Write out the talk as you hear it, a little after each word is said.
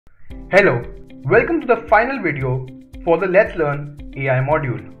Hello, welcome to the final video for the Let's Learn AI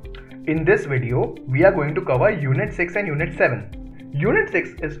module. In this video, we are going to cover Unit 6 and Unit 7. Unit 6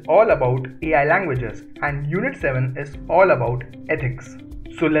 is all about AI languages and Unit 7 is all about ethics.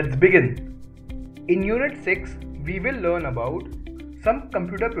 So let's begin. In Unit 6, we will learn about some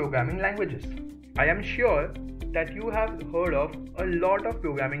computer programming languages. I am sure that you have heard of a lot of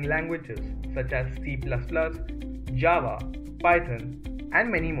programming languages such as C++, Java, Python,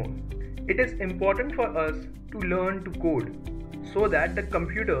 and many more. It is important for us to learn to code so that the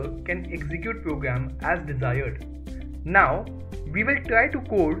computer can execute program as desired. Now, we will try to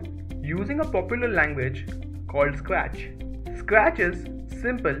code using a popular language called Scratch. Scratch is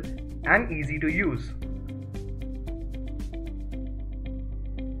simple and easy to use.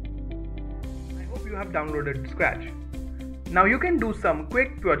 I hope you have downloaded Scratch. Now you can do some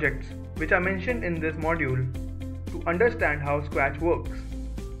quick projects which are mentioned in this module to understand how Scratch works.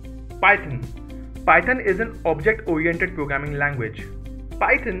 Python. Python is an object-oriented programming language.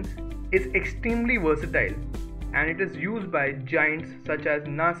 Python is extremely versatile and it is used by giants such as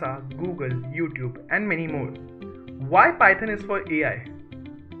NASA, Google, YouTube, and many more. Why Python is for AI?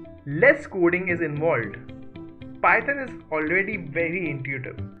 Less coding is involved. Python is already very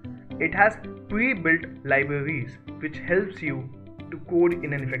intuitive. It has pre-built libraries which helps you to code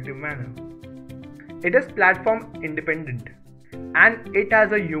in an effective manner. It is platform independent and it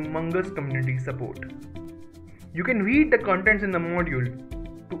has a humongous community support. You can read the contents in the module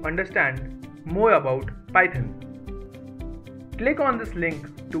to understand more about Python. Click on this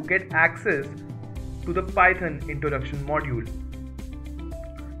link to get access to the Python introduction module.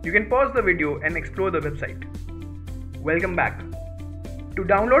 You can pause the video and explore the website. Welcome back. To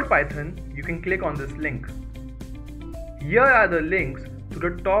download Python, you can click on this link. Here are the links to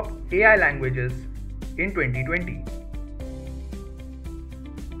the top AI languages in 2020.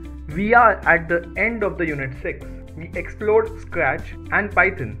 We are at the end of the Unit 6. We explored Scratch and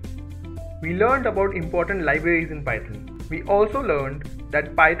Python. We learned about important libraries in Python. We also learned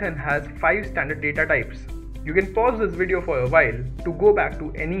that Python has 5 standard data types. You can pause this video for a while to go back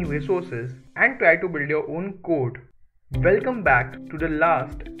to any resources and try to build your own code. Welcome back to the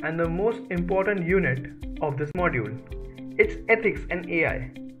last and the most important unit of this module. It's ethics and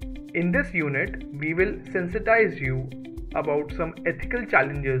AI. In this unit, we will sensitize you about some ethical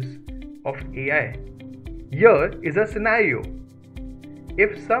challenges of AI. Here is a scenario.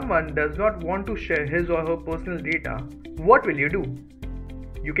 If someone does not want to share his or her personal data, what will you do?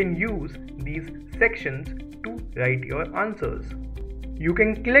 You can use these sections to write your answers. You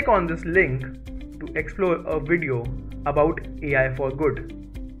can click on this link to explore a video about AI for good.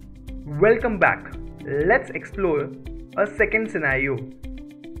 Welcome back. Let's explore a second scenario.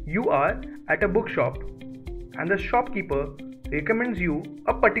 You are at a bookshop and the shopkeeper recommends you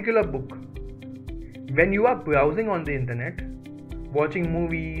a particular book. When you are browsing on the internet, watching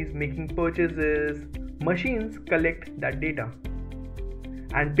movies, making purchases, machines collect that data.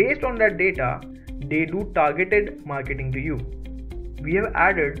 And based on that data, they do targeted marketing to you. We have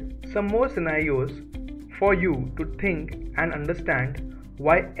added some more scenarios for you to think and understand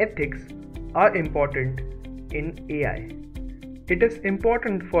why ethics are important in AI. It is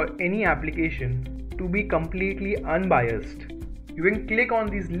important for any application to be completely unbiased. You can click on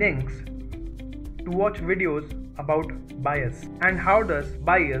these links to watch videos about bias and how does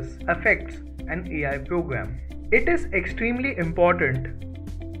bias affects an AI program. It is extremely important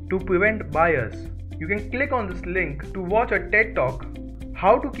to prevent bias. You can click on this link to watch a TED Talk,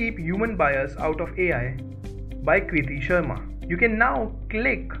 How to Keep Human Bias Out of AI by Kriti Sharma. You can now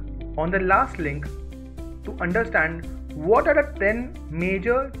click on the last link to understand what are the 10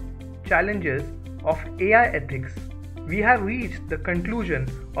 major challenges of AI ethics. We have reached the conclusion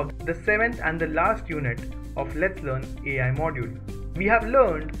of the 7th and the last unit of Let's Learn AI module. We have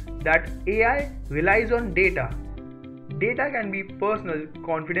learned that AI relies on data. Data can be personal,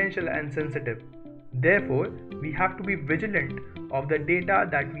 confidential, and sensitive. Therefore, we have to be vigilant of the data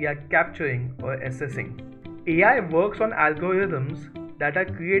that we are capturing or assessing. AI works on algorithms that are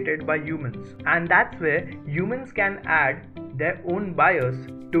created by humans, and that's where humans can add their own bias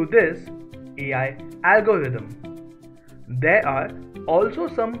to this AI algorithm. There are also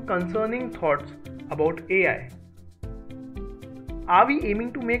some concerning thoughts about AI. Are we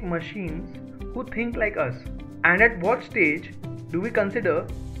aiming to make machines who think like us? And at what stage do we consider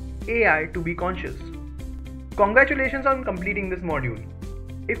AI to be conscious? Congratulations on completing this module.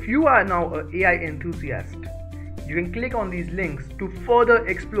 If you are now an AI enthusiast, you can click on these links to further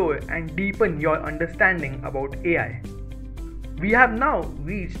explore and deepen your understanding about AI. We have now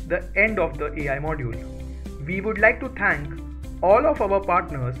reached the end of the AI module. We would like to thank all of our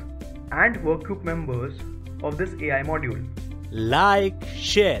partners and workgroup members of this AI module. Like,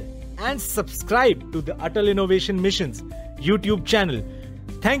 share, and subscribe to the Atal Innovation Mission's YouTube channel.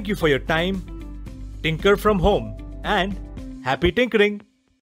 Thank you for your time. Tinker from home and happy tinkering.